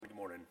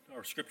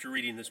Our scripture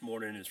reading this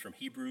morning is from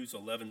Hebrews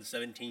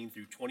 11:17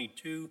 through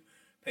 22,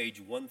 page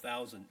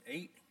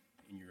 1008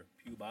 in your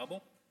Pew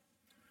Bible.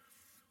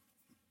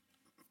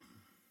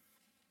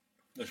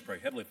 Let's pray.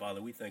 Heavenly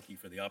Father, we thank you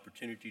for the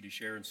opportunity to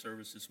share in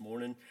service this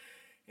morning,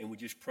 and we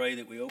just pray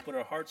that we open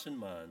our hearts and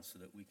minds so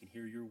that we can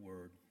hear your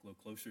word, grow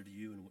closer to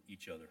you and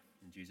each other.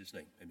 In Jesus'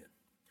 name, amen.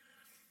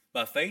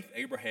 By faith,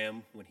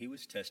 Abraham, when he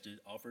was tested,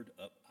 offered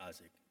up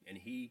Isaac, and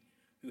he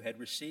who had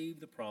received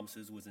the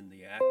promises was in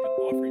the act of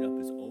offering up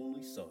his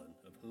only son,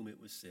 of whom it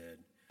was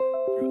said,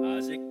 "Through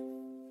Isaac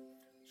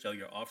shall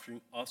your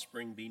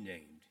offspring be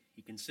named."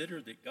 He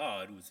considered that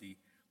God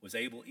was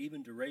able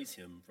even to raise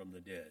him from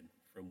the dead,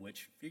 from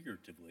which,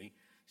 figuratively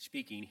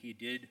speaking, he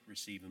did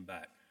receive him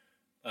back.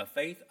 By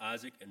faith,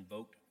 Isaac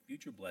invoked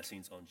future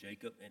blessings on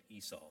Jacob and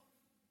Esau.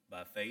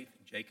 By faith,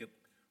 Jacob,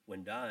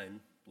 when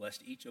dying,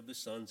 blessed each of the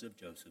sons of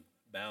Joseph,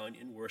 bowing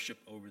in worship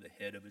over the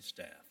head of his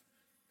staff.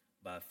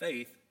 By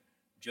faith,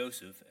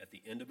 Joseph, at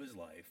the end of his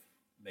life,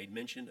 made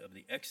mention of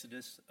the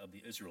exodus of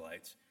the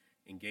Israelites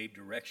and gave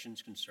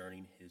directions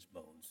concerning his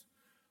bones.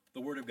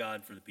 The word of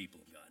God for the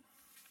people of God.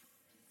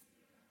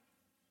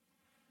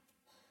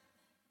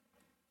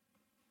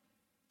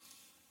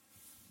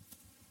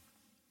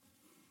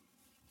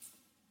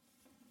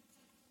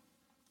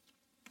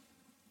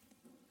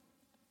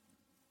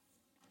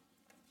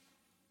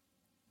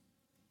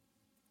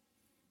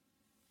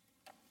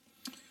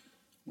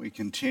 We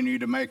continue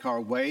to make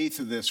our way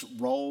through this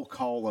roll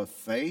call of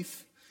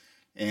faith,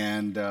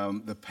 and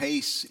the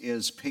pace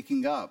is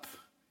picking up.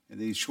 In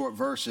these short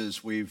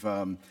verses, we've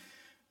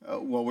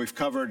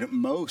covered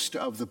most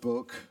of the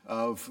book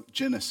of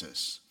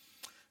Genesis.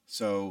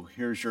 So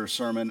here's your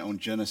sermon on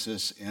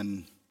Genesis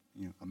in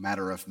a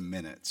matter of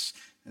minutes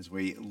as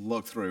we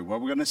look through.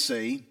 What we're going to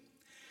see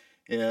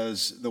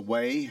is the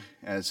way,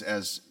 as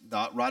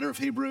the writer of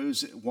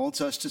Hebrews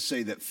wants us to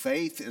see, that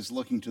faith is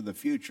looking to the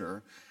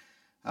future.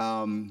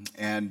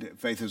 And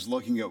faith is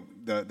looking at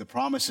the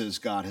promises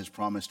God has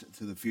promised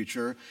to the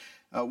future.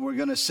 We're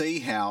going to see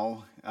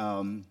how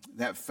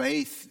that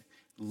faith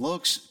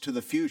looks to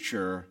the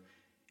future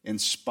in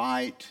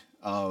spite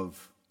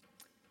of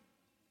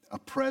a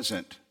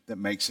present that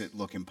makes it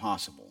look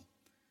impossible.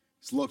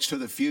 It looks to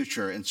the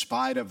future in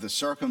spite of the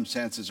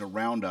circumstances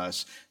around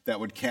us that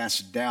would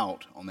cast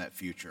doubt on that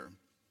future.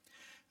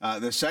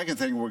 The second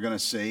thing we're going to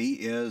see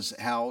is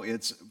how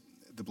it's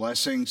the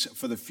blessings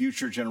for the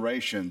future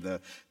generation,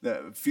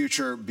 the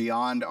future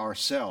beyond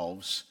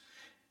ourselves.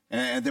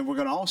 And then we're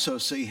going to also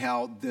see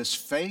how this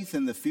faith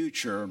in the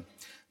future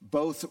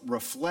both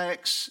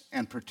reflects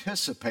and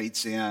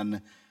participates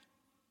in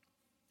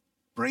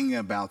bringing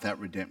about that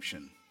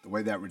redemption, the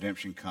way that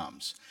redemption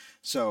comes.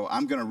 So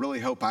I'm going to really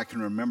hope I can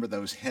remember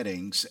those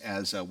headings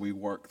as we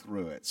work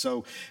through it.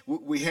 So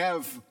we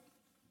have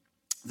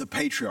the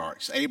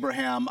patriarchs,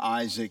 Abraham,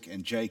 Isaac,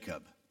 and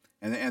Jacob.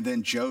 And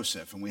then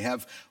Joseph. And we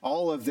have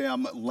all of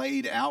them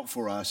laid out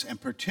for us.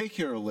 And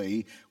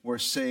particularly, we're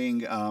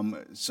seeing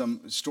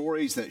some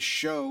stories that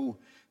show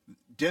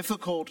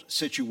difficult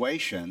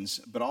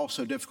situations, but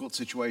also difficult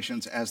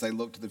situations as they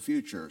look to the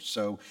future.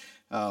 So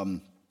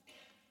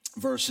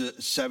verse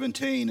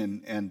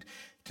 17 and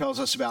tells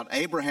us about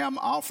Abraham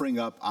offering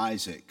up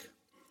Isaac.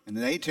 And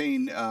then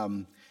 18,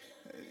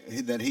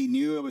 that he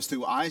knew it was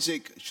through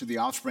Isaac should the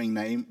offspring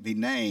be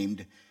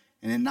named.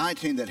 And in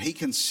 19, that he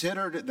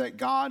considered that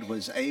God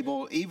was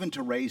able even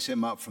to raise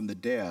him up from the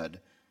dead,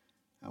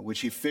 which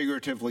he,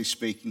 figuratively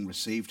speaking,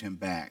 received him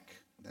back.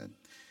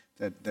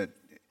 That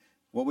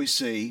what we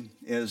see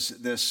is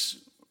this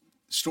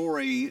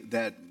story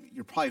that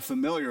you're probably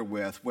familiar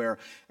with, where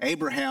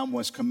Abraham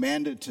was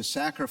commanded to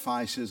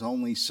sacrifice his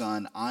only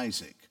son,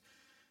 Isaac.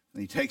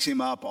 And he takes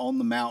him up on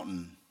the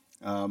mountain,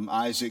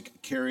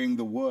 Isaac carrying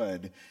the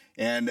wood,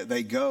 and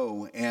they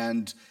go,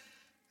 and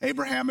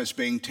Abraham is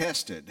being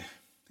tested.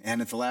 And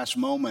at the last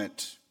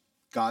moment,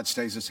 God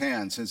stays his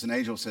hand, sends an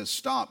angel, says,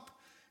 stop,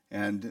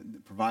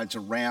 and provides a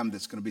ram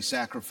that's going to be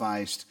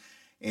sacrificed,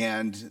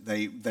 and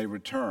they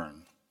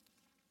return.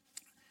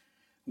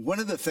 One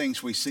of the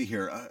things we see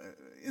here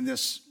in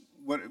this,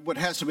 what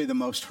has to be the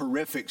most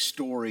horrific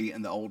story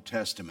in the Old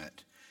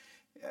Testament,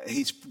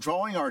 he's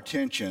drawing our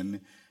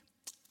attention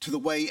to the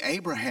way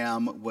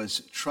Abraham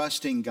was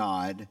trusting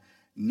God,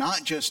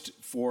 not just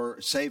for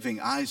saving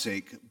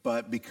Isaac,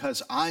 but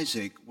because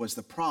Isaac was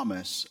the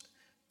promise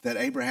that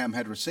Abraham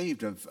had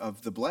received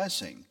of the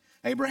blessing.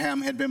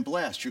 Abraham had been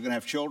blessed. You're going to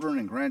have children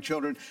and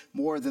grandchildren,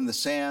 more than the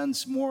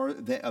sands, more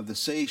of the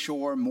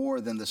seashore,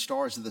 more than the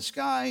stars of the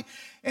sky.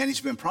 And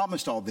he's been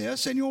promised all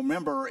this. And you'll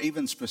remember,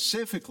 even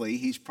specifically,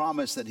 he's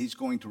promised that he's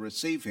going to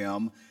receive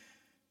him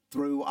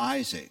through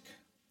Isaac.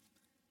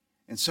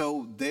 And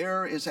so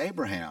there is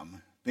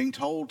Abraham being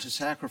told to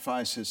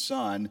sacrifice his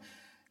son.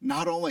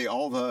 Not only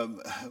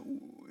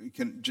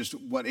just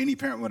what any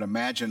parent would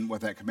imagine what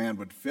that command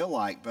would feel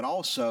like, but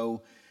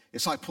also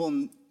it's like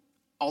pulling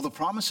all the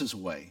promises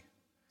away.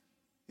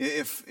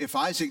 If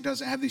Isaac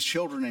doesn't have these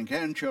children and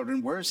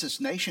grandchildren, where is this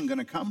nation going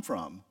to come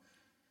from?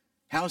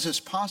 How is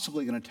this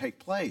possibly going to take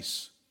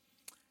place?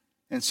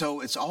 And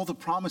so it's all the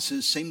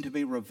promises seem to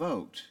be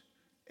revoked.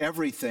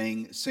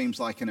 everything seems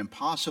like an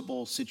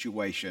impossible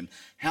situation.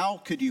 How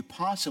could you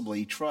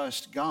possibly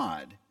trust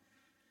God?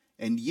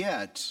 And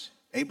yet,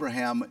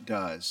 Abraham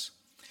does.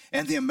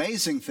 And the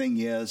amazing thing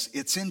is,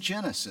 it's in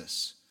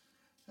Genesis.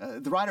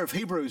 The writer of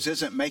Hebrews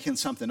isn't making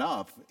something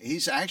up.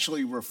 He's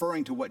actually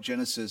referring to what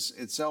Genesis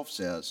itself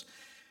says.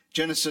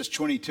 Genesis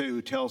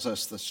 22 tells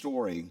us the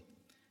story.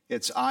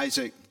 It's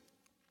Isaac,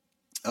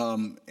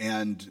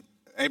 and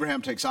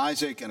Abraham takes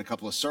Isaac and a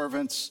couple of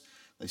servants.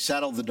 They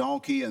saddle the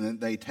donkey, and then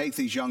they take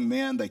these young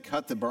men, they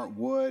cut the burnt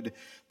wood,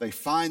 they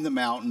find the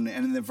mountain,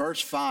 and in the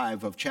verse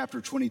 5 of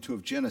chapter 22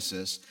 of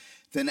Genesis,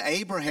 then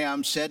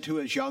Abraham said to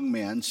his young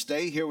men,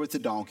 "Stay here with the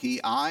donkey.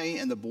 I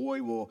and the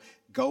boy will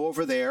go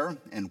over there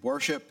and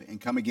worship and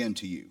come again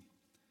to you."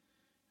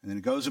 And then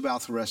it goes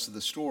about the rest of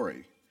the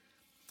story.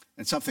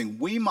 And something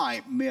we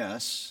might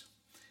miss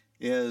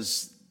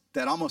is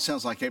that almost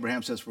sounds like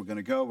Abraham says, we're going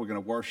to go, we're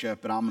going to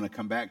worship, and I'm going to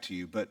come back to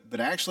you. But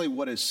actually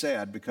what is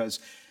said, because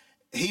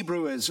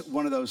Hebrew is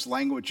one of those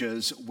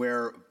languages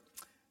where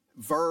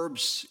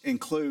verbs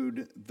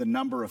include the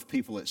number of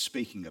people it's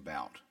speaking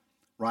about,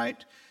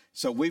 right?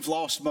 So we've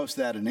lost most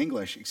of that in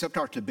English, except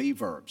our to be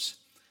verbs.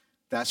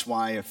 That's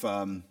why if,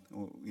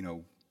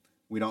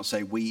 we don't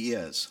say we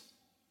is,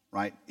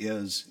 right?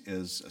 Is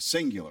a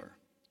singular.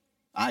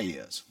 I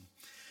is.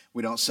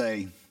 We don't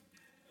say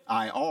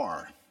I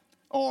are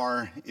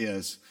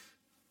is,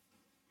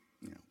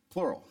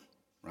 plural,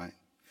 right?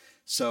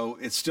 So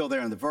it's still there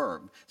in the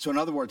verb. So in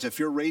other words, if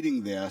you're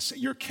reading this,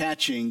 you're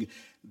catching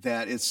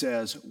that it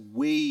says,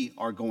 we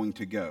are going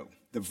to go.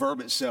 The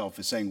verb itself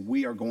is saying,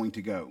 we are going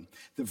to go.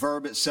 The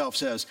verb itself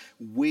says,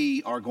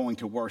 we are going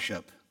to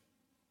worship.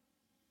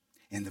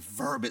 And the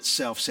verb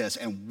itself says,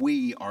 and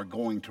we are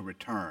going to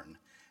return.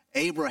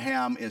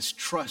 Abraham is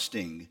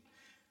trusting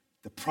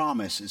the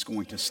promise is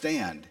going to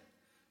stand.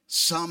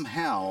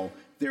 Somehow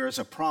there is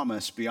a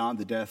promise beyond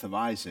the death of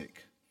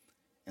Isaac.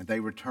 And they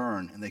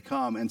return and they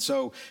come. And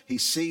so he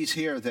sees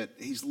here that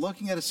he's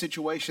looking at a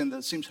situation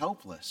that seems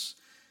hopeless.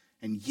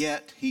 And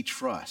yet he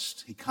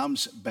trusts. He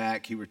comes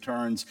back, he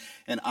returns,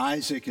 and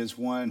Isaac is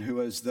one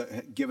who is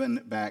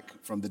given back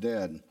from the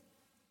dead.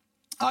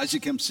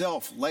 Isaac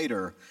himself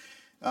later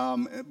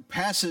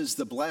passes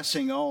the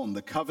blessing on.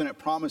 The covenant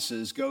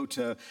promises go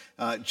to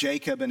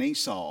Jacob and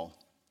Esau.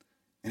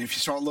 And if you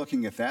start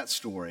looking at that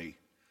story,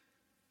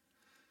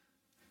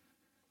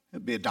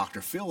 it'd be a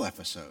Dr. Phil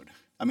episode.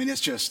 I mean,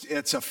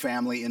 it's a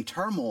family in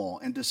turmoil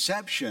and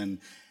deception.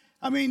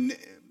 I mean,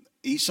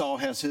 Esau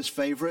has his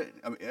favorite.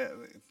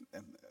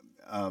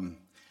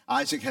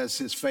 Isaac has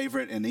his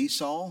favorite in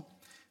Esau.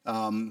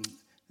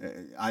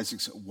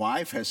 Isaac's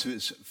wife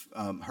has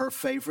her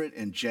favorite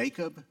in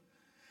Jacob.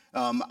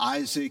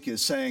 Isaac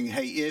is saying,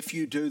 hey, if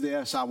you do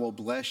this, I will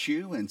bless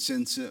you, and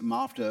sends him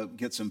off to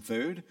get some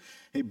food.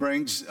 He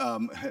brings,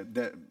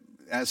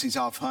 as he's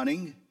off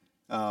hunting,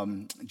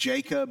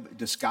 Jacob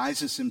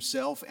disguises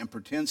himself and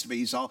pretends to be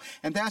Esau,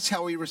 and that's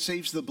how he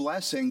receives the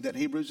blessing that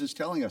Hebrews is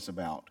telling us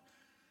about.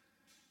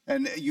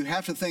 And you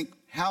have to think,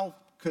 how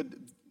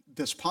could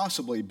this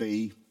possibly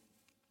be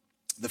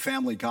the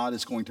family God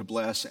is going to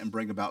bless and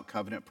bring about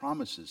covenant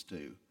promises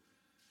to?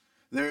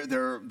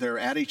 They're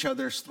at each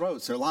other's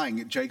throats. They're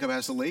lying. Jacob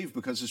has to leave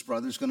because his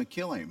brother's going to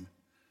kill him.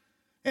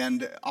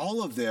 And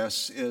all of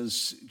this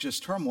is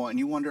just turmoil, and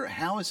you wonder,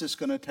 how is this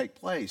going to take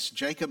place?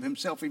 Jacob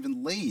himself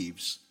even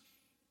leaves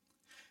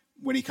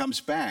when he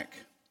comes back.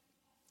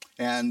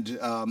 And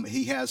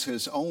he has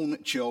his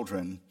own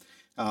children.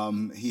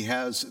 He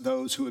has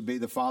those who would be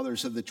the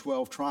fathers of the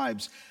 12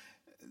 tribes.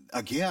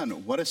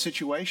 Again, what a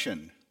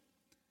situation.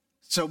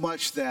 So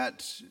much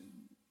that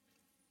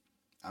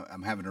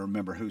I'm having to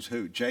remember who's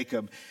who.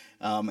 Jacob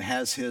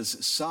has his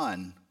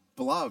son,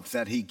 beloved,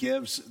 that he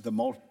gives the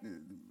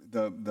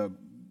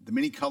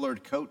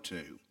many-colored coat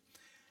to.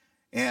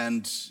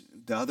 And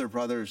the other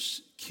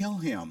brothers kill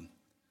him.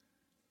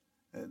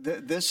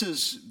 This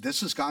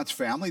is God's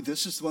family.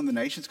 This is the one the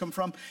nations come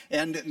from.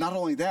 And not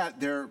only that,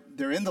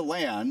 they're in the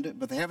land,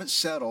 but they haven't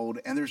settled,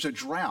 and there's a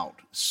drought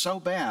so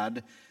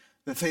bad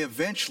that they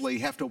eventually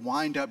have to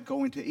wind up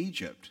going to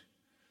Egypt.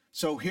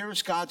 So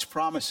here's God's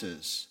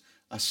promises.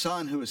 A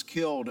son who is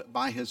killed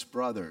by his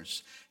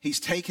brothers. He's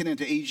taken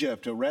into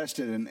Egypt,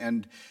 arrested,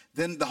 and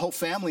then the whole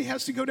family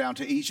has to go down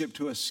to Egypt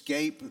to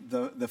escape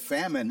the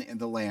famine in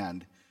the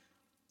land.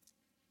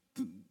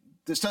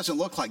 This doesn't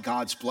look like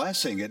God's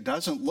blessing. It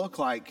doesn't look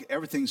like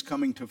everything's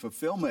coming to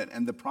fulfillment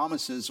and the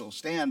promises will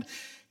stand.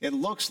 It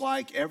looks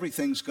like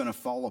everything's going to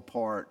fall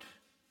apart.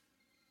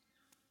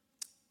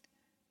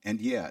 And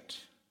yet,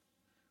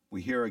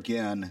 we hear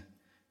again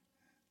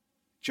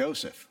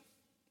Joseph,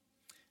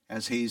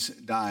 as he's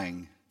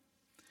dying,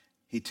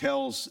 he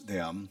tells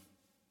them,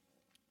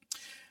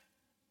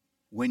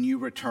 when you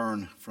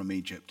return from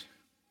Egypt,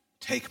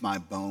 take my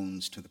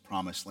bones to the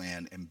promised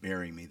land and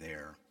bury me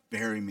there.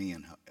 Bury me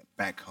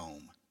back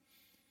home.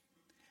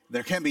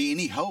 There can't be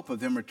any hope of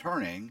them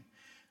returning.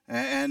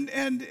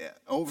 And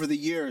over the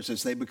years,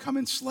 as they become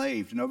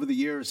enslaved, and over the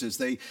years as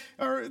they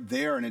are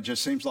there, and it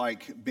just seems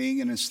like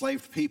being an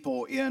enslaved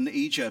people in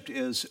Egypt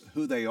is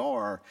who they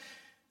are,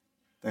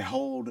 They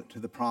hold to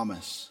the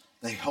promise.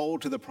 They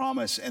hold to the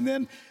promise. And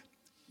then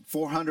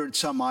 400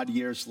 some odd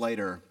years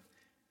later,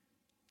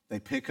 they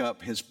pick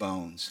up his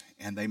bones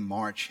and they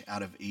march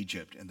out of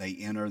Egypt and they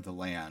enter the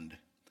land.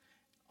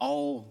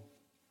 All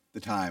the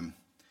time,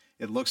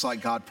 it looks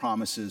like God's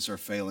promises are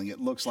failing.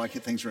 It looks like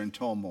things are in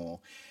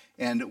turmoil.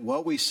 And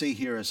what we see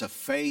here is a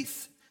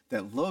faith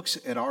that looks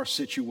at our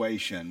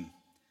situation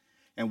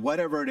and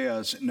whatever it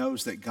is,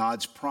 knows that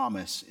God's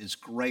promise is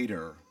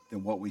greater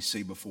than what we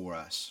see before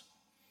us.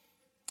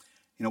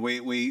 You know,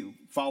 we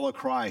follow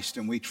Christ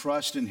and we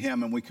trust in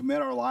him and we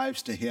commit our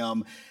lives to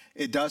him.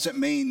 It doesn't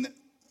mean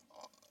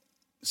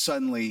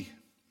suddenly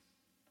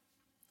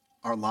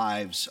our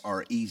lives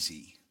are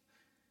easy.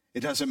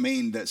 It doesn't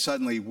mean that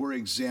suddenly we're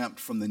exempt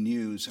from the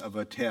news of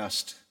a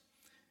test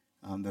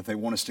that they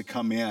want us to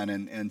come in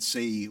and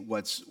see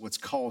what's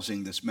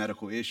causing this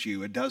medical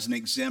issue. It doesn't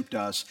exempt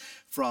us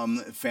from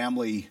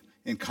family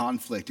in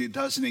conflict. It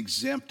doesn't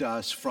exempt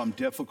us from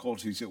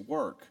difficulties at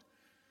work.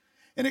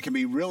 And it can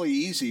be really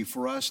easy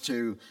for us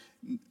to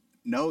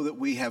know that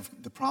we have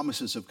the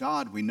promises of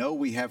God. We know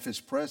we have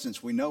his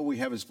presence. We know we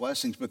have his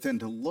blessings. But then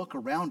to look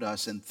around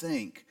us and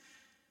think,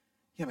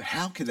 yeah, but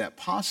how could that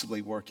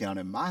possibly work out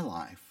in my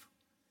life?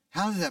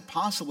 How does that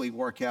possibly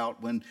work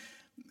out when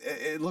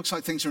it looks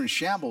like things are in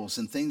shambles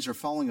and things are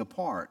falling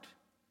apart?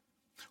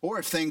 Or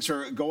if things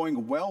are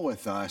going well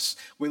with us,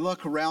 we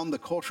look around the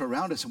culture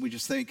around us and we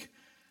just think,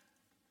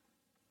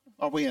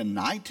 are we in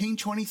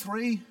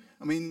 1923?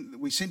 I mean,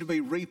 we seem to be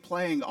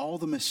replaying all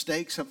the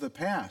mistakes of the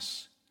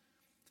past.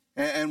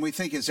 And we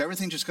think, is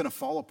everything just going to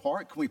fall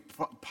apart? Can we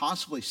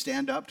possibly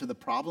stand up to the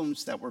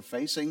problems that we're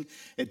facing?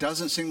 It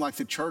doesn't seem like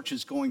the church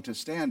is going to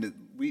stand.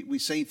 We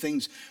see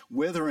things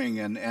withering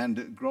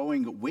and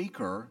growing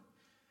weaker.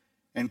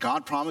 And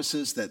God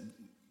promises that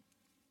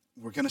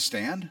we're going to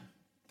stand,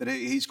 that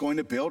he's going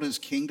to build his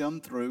kingdom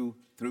through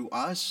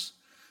us.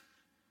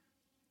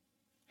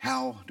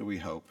 How do we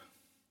hope?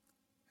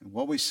 And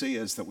what we see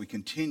is that we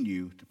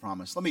continue to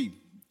promise. We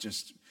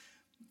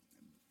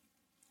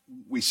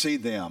see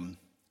them,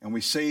 and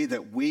we see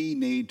that we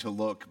need to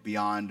look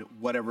beyond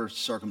whatever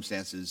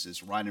circumstances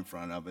is right in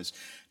front of us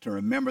to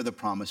remember the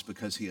promise,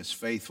 because he is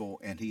faithful,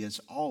 and he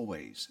has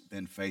always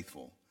been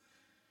faithful.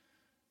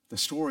 The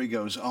story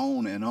goes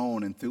on,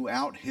 and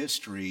throughout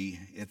history,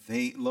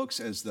 it looks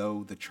as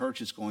though the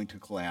church is going to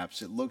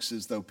collapse. It looks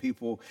as though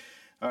people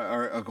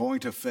are going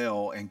to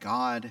fail, and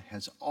God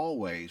has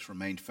always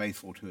remained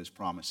faithful to his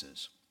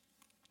promises.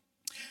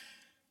 A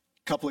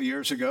couple of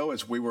years ago,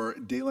 as we were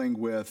dealing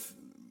with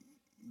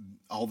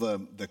all the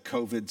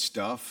COVID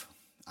stuff,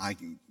 I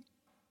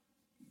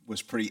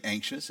was pretty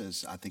anxious,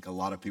 as I think a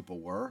lot of people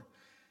were.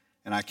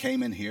 And I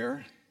came in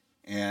here,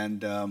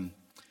 and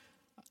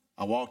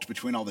I walked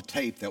between all the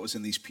tape that was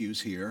in these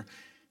pews here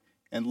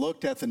and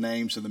looked at the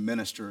names of the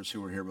ministers who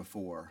were here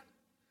before.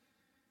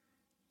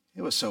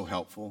 It was so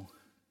helpful.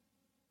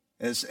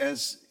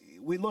 As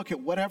we look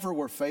at whatever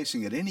we're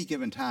facing at any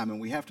given time,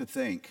 and we have to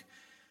think,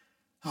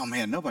 oh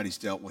man, nobody's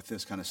dealt with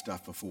this kind of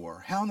stuff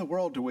before. How in the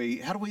world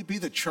how do we be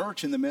the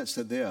church in the midst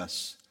of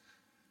this?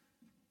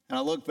 And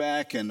I look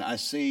back and I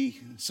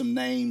see some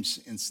names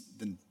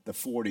in the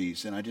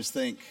 40s, and I just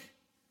think,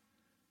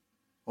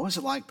 what was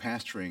it like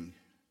pastoring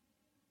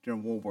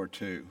during World War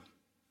II?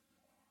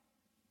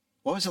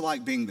 What was it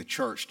like being the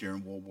church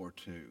during World War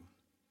II?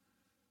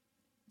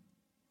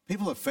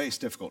 People have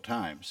faced difficult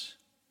times.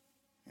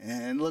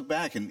 And look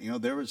back, and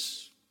there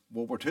was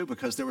World War II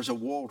because there was a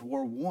World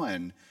War I,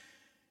 and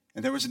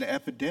there was an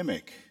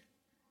epidemic.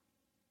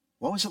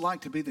 What was it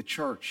like to be the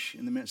church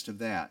in the midst of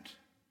that?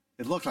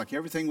 It looked like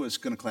everything was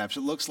going to collapse.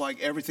 It looks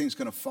like everything's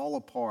going to fall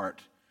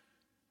apart.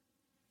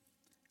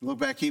 Look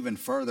back even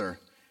further,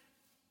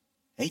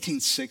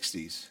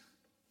 1860s.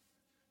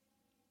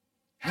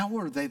 How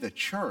were they the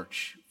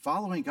church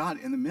following God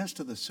in the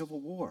midst of the Civil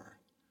War?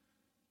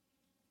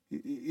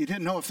 You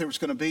didn't know if there was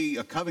going to be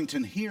a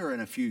Covington here in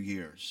a few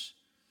years.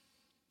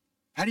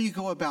 How do you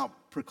go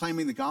about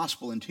proclaiming the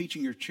gospel and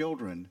teaching your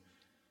children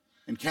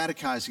and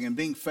catechizing and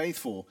being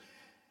faithful?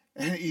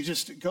 And you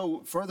just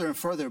go further and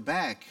further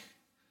back.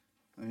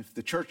 If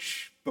the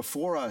church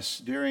before us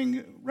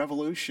during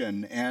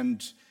Revolution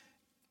and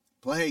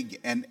plague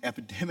and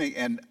epidemic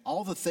and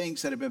all the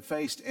things that have been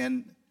faced,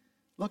 and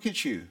look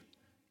at you,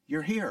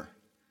 you're here.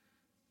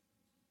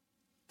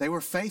 They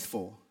were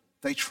faithful.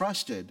 They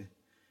trusted.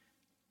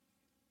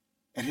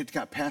 And it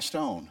got passed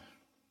on.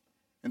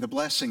 And the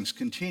blessings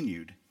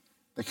continued.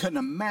 They couldn't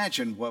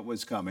imagine what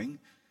was coming,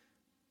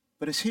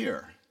 but it's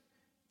here.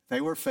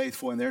 They were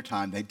faithful in their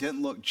time. They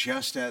didn't look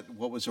just at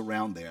what was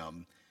around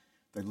them.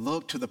 They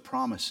looked to the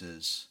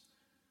promises.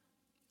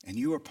 And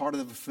you are part of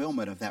the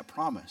fulfillment of that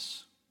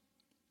promise.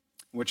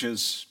 Which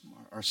is,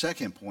 our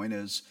second point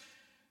is,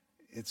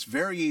 it's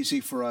very easy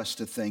for us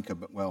to think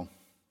about,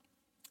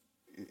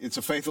 it's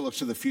a faith that looks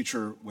to the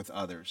future with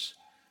others.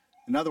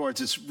 In other words,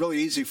 it's really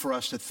easy for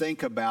us to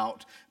think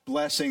about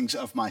blessings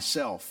of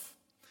myself,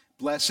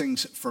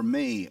 blessings for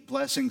me,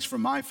 blessings for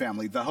my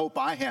family, the hope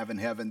I have in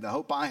heaven, the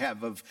hope I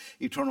have of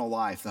eternal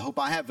life, the hope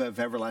I have of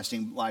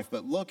everlasting life.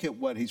 But look at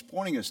what he's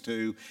pointing us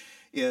to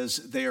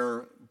is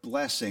they're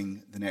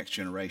blessing the next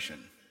generation.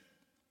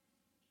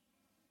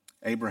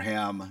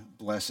 Abraham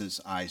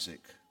blesses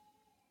Isaac.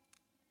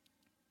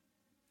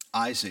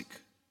 Isaac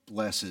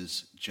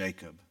blesses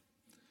Jacob.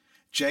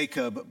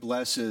 Jacob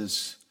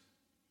blesses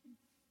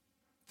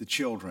the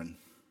children.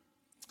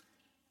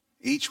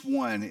 Each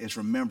one is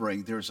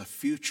remembering there's a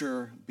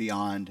future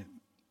beyond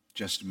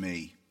just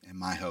me and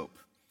my hope.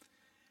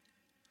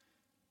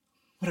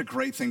 What a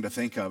great thing to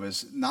think of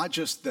is not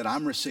just that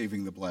I'm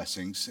receiving the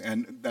blessings,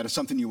 and that is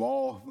something you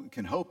all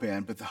can hope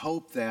in, but the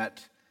hope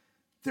that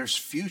there's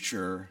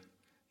future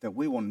that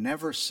we will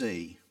never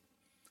see.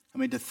 I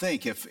mean, to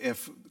think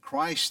if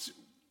Christ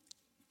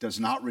does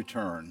not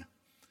return,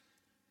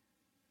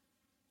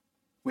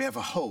 we have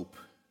a hope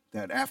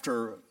that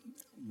after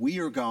we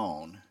are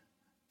gone,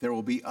 there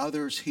will be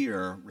others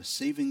here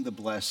receiving the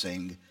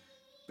blessing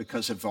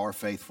because of our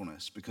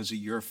faithfulness, because of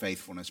your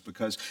faithfulness,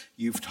 because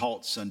you've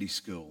taught Sunday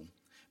school,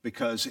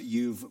 because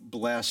you've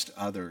blessed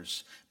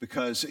others,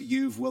 because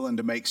you've willing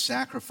to make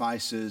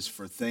sacrifices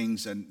for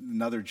things that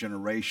another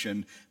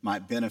generation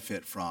might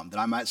benefit from. That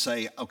I might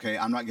say, okay,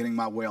 I'm not getting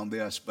my way on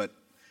this, but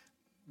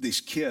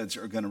these kids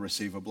are going to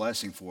receive a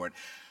blessing for it.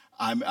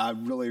 I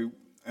really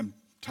am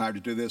tired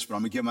to do this, but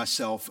I'm going to give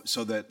myself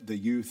so that the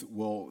youth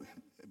will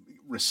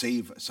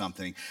receive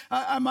something.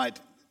 I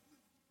might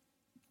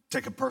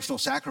take a personal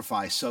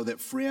sacrifice so that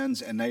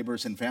friends and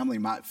neighbors and family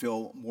might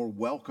feel more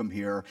welcome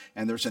here,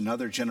 and there's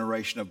another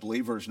generation of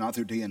believers, not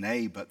through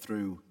DNA, but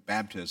through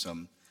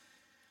baptism.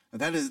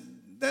 That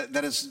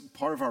is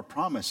part of our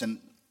promise,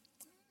 and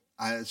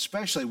I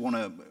especially want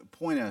to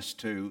point us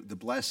to the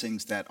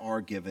blessings that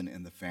are given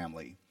in the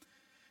family.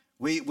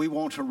 We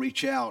want to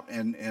reach out,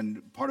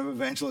 and part of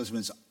evangelism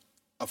is,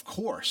 of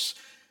course,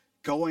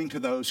 going to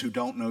those who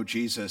don't know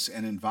Jesus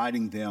and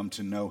inviting them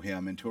to know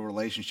him, into a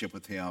relationship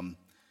with him.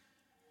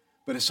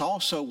 But it's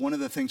also one of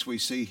the things we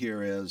see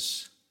here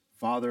is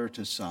father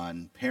to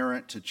son,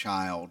 parent to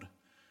child.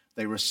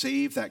 They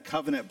receive that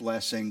covenant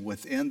blessing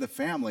within the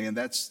family, and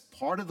that's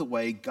part of the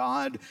way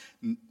God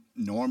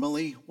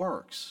normally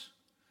works.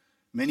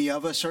 Many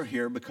of us are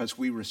here because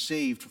we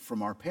received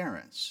from our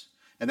parents.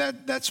 And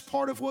that's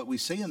part of what we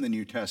see in the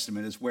New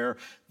Testament, is where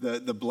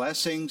the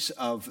blessings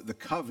of the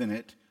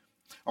covenant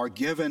are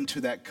given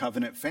to that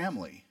covenant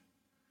family.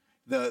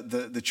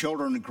 The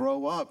children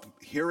grow up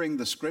hearing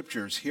the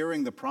scriptures,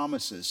 hearing the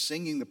promises,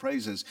 singing the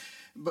praises.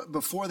 But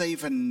before they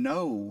even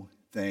know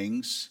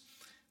things,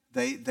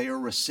 they are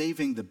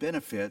receiving the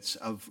benefits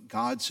of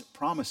God's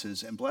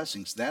promises and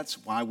blessings.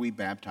 That's why we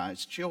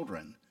baptize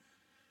children.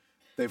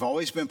 They've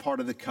always been part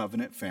of the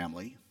covenant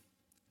family.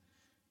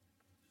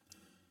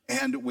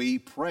 And we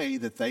pray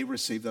that they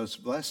receive those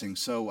blessings.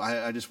 So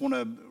I just want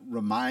to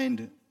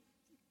remind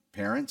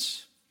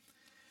parents,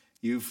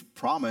 you've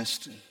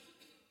promised,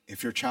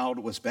 if your child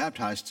was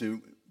baptized,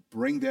 to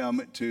bring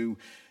them to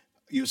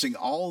using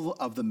all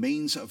of the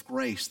means of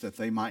grace that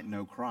they might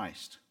know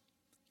Christ.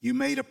 You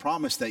made a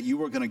promise that you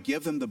were going to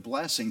give them the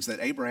blessings that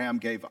Abraham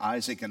gave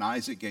Isaac and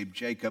Isaac gave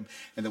Jacob,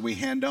 and that we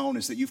hand on,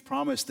 is that you've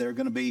promised they're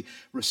going to be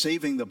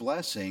receiving the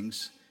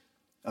blessings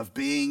of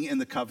being in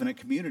the covenant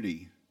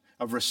community,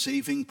 of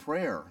receiving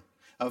prayer,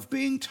 of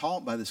being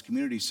taught by this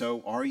community.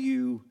 So are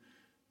you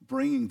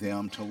bringing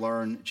them to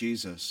learn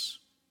Jesus?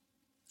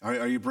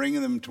 Are you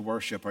bringing them to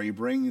worship? Are you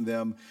bringing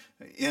them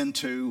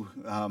into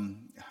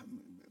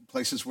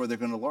places where they're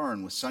going to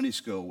learn, with Sunday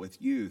school,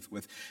 with youth,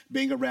 with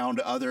being around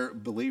other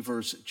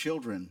believers'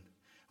 children?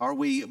 Are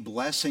we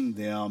blessing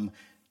them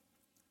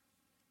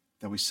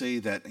that we see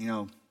that,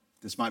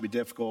 this might be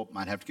difficult,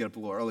 might have to get up a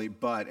little early,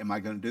 but am I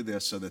going to do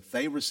this so that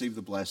they receive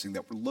the blessing,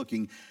 that we're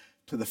looking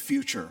to the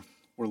future?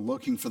 We're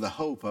looking for the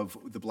hope of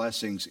the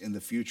blessings in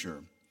the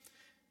future.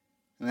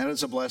 And that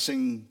is a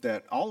blessing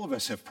that all of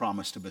us have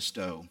promised to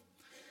bestow.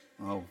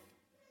 Well,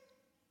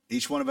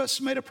 each one of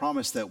us made a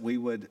promise that we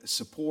would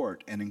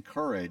support and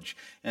encourage.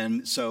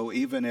 And so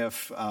even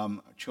if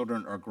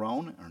children are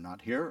grown, or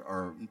not here,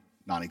 or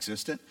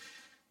non-existent,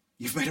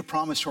 you've made a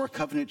promise to our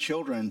covenant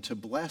children to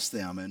bless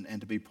them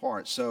and to be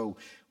part. So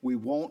we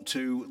want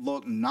to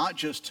look not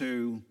just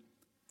to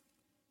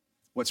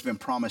what's been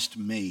promised to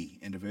me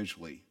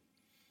individually.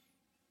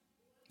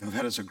 Now,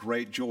 that is a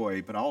great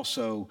joy, but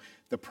also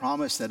the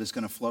promise that is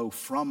going to flow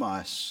from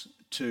us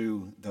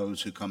to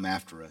those who come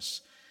after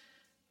us.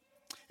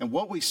 And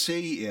what we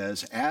see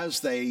is, as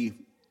they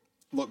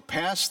look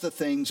past the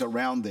things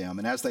around them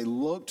and as they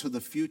look to the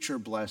future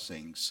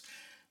blessings,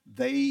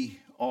 they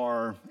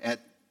are, at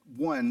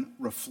one,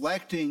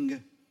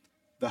 reflecting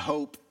the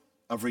hope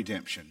of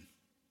redemption.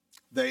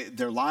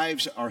 Their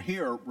lives are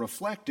here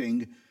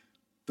reflecting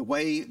the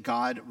way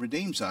God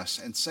redeems us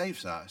and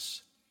saves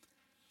us.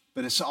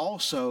 But it's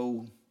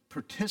also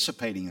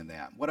participating in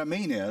that. What I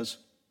mean is,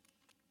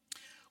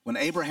 when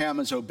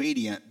Abraham is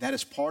obedient, that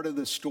is part of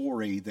the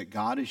story that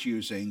God is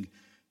using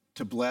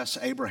to bless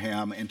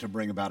Abraham and to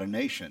bring about a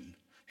nation.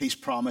 He's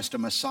promised a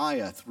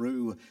Messiah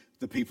through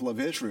the people of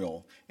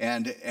Israel.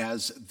 And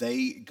as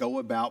they go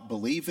about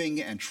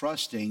believing and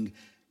trusting,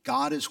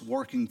 God is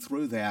working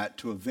through that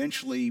to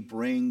eventually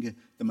bring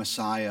the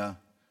Messiah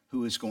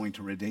who is going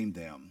to redeem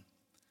them.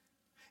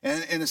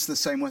 And it's the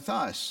same with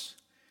us,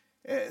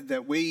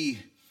 that we,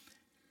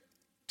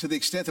 to the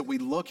extent that we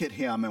look at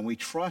him and we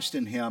trust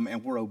in him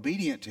and we're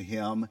obedient to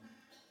him,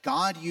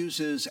 God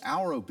uses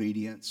our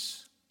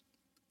obedience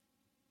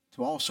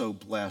to also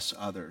bless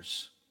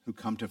others who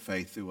come to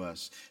faith through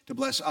us, to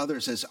bless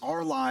others as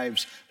our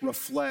lives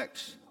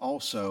reflect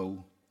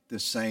also the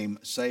same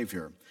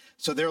Savior.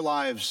 So their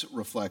lives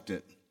reflect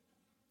it.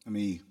 Let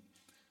me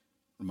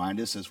remind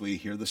us as we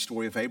hear the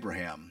story of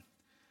Abraham.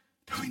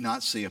 Do we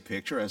not see a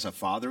picture as a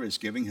father is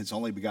giving his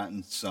only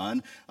begotten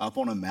son up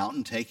on a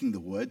mountain, taking the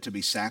wood to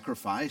be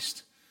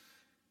sacrificed?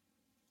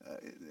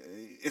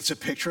 It's a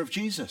picture of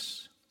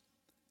Jesus.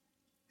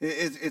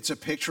 It's a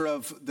picture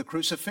of the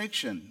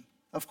crucifixion.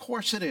 Of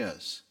course it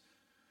is.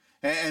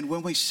 And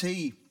when we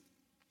see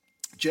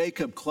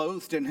Jacob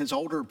clothed in his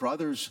older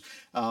brother's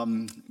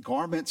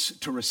garments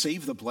to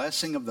receive the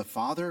blessing of the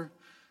Father,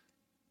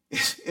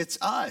 it's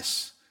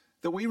us,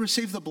 that we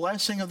receive the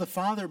blessing of the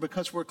Father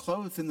because we're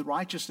clothed in the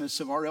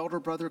righteousness of our elder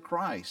brother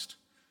Christ.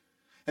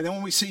 And then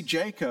when we see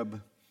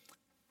Jacob,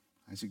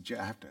 I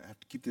have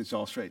to keep this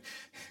all straight.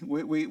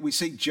 We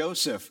see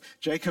Joseph,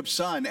 Jacob's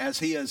son, as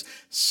he is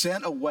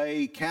sent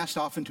away, cast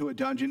off into a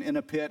dungeon in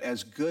a pit,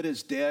 as good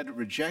as dead,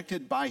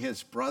 rejected by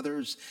his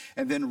brothers,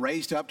 and then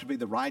raised up to be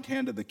the right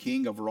hand of the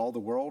king over all the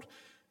world.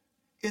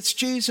 It's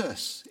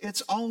Jesus.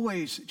 It's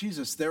always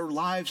Jesus. Their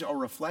lives are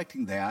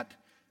reflecting that,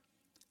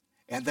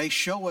 and they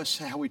show us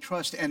how we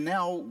trust. And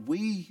now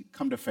we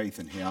come to faith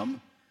in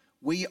him.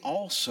 We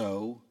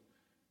also,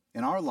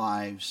 in our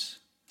lives,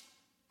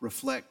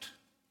 reflect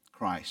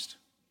Christ.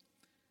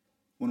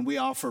 When we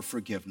offer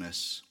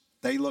forgiveness,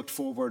 they looked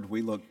forward,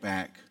 we look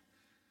back.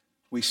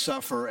 We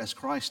suffer as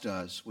Christ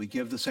does. We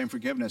give the same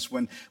forgiveness.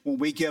 When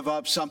we give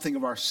up something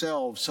of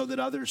ourselves so that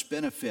others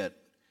benefit,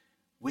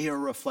 we are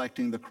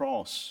reflecting the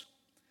cross.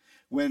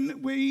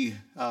 When we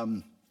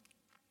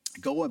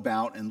go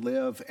about and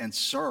live and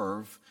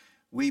serve,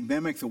 we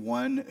mimic the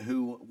one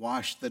who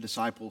washed the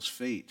disciples'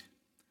 feet.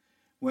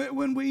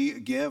 When we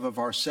give of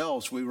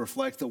ourselves, we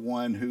reflect the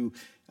one who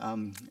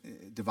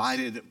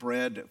divided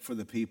bread for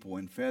the people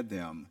and fed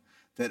them.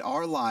 That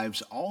our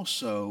lives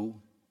also,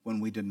 when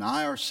we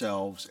deny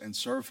ourselves and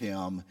serve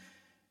him,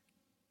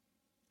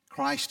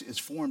 Christ is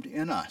formed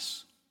in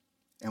us.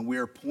 And we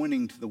are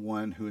pointing to the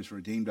one who has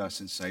redeemed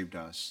us and saved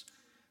us.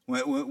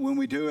 When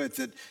we do it,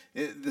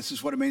 this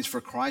is what it means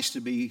for us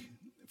to be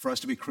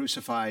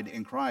crucified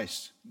in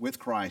Christ, with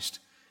Christ,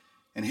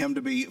 and him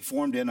to be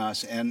formed in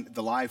us, and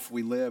the life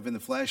we live in the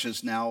flesh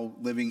is now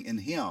living in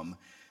him.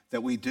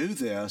 That we do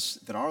this,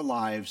 that our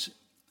lives,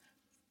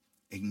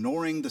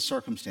 ignoring the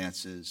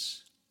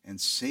circumstances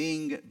and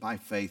seeing by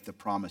faith the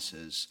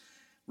promises,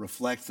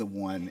 reflect the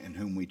one in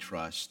whom we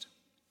trust.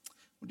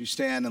 Would you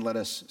stand and let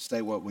us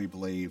state what we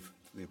believe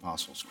through the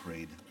Apostles'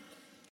 Creed?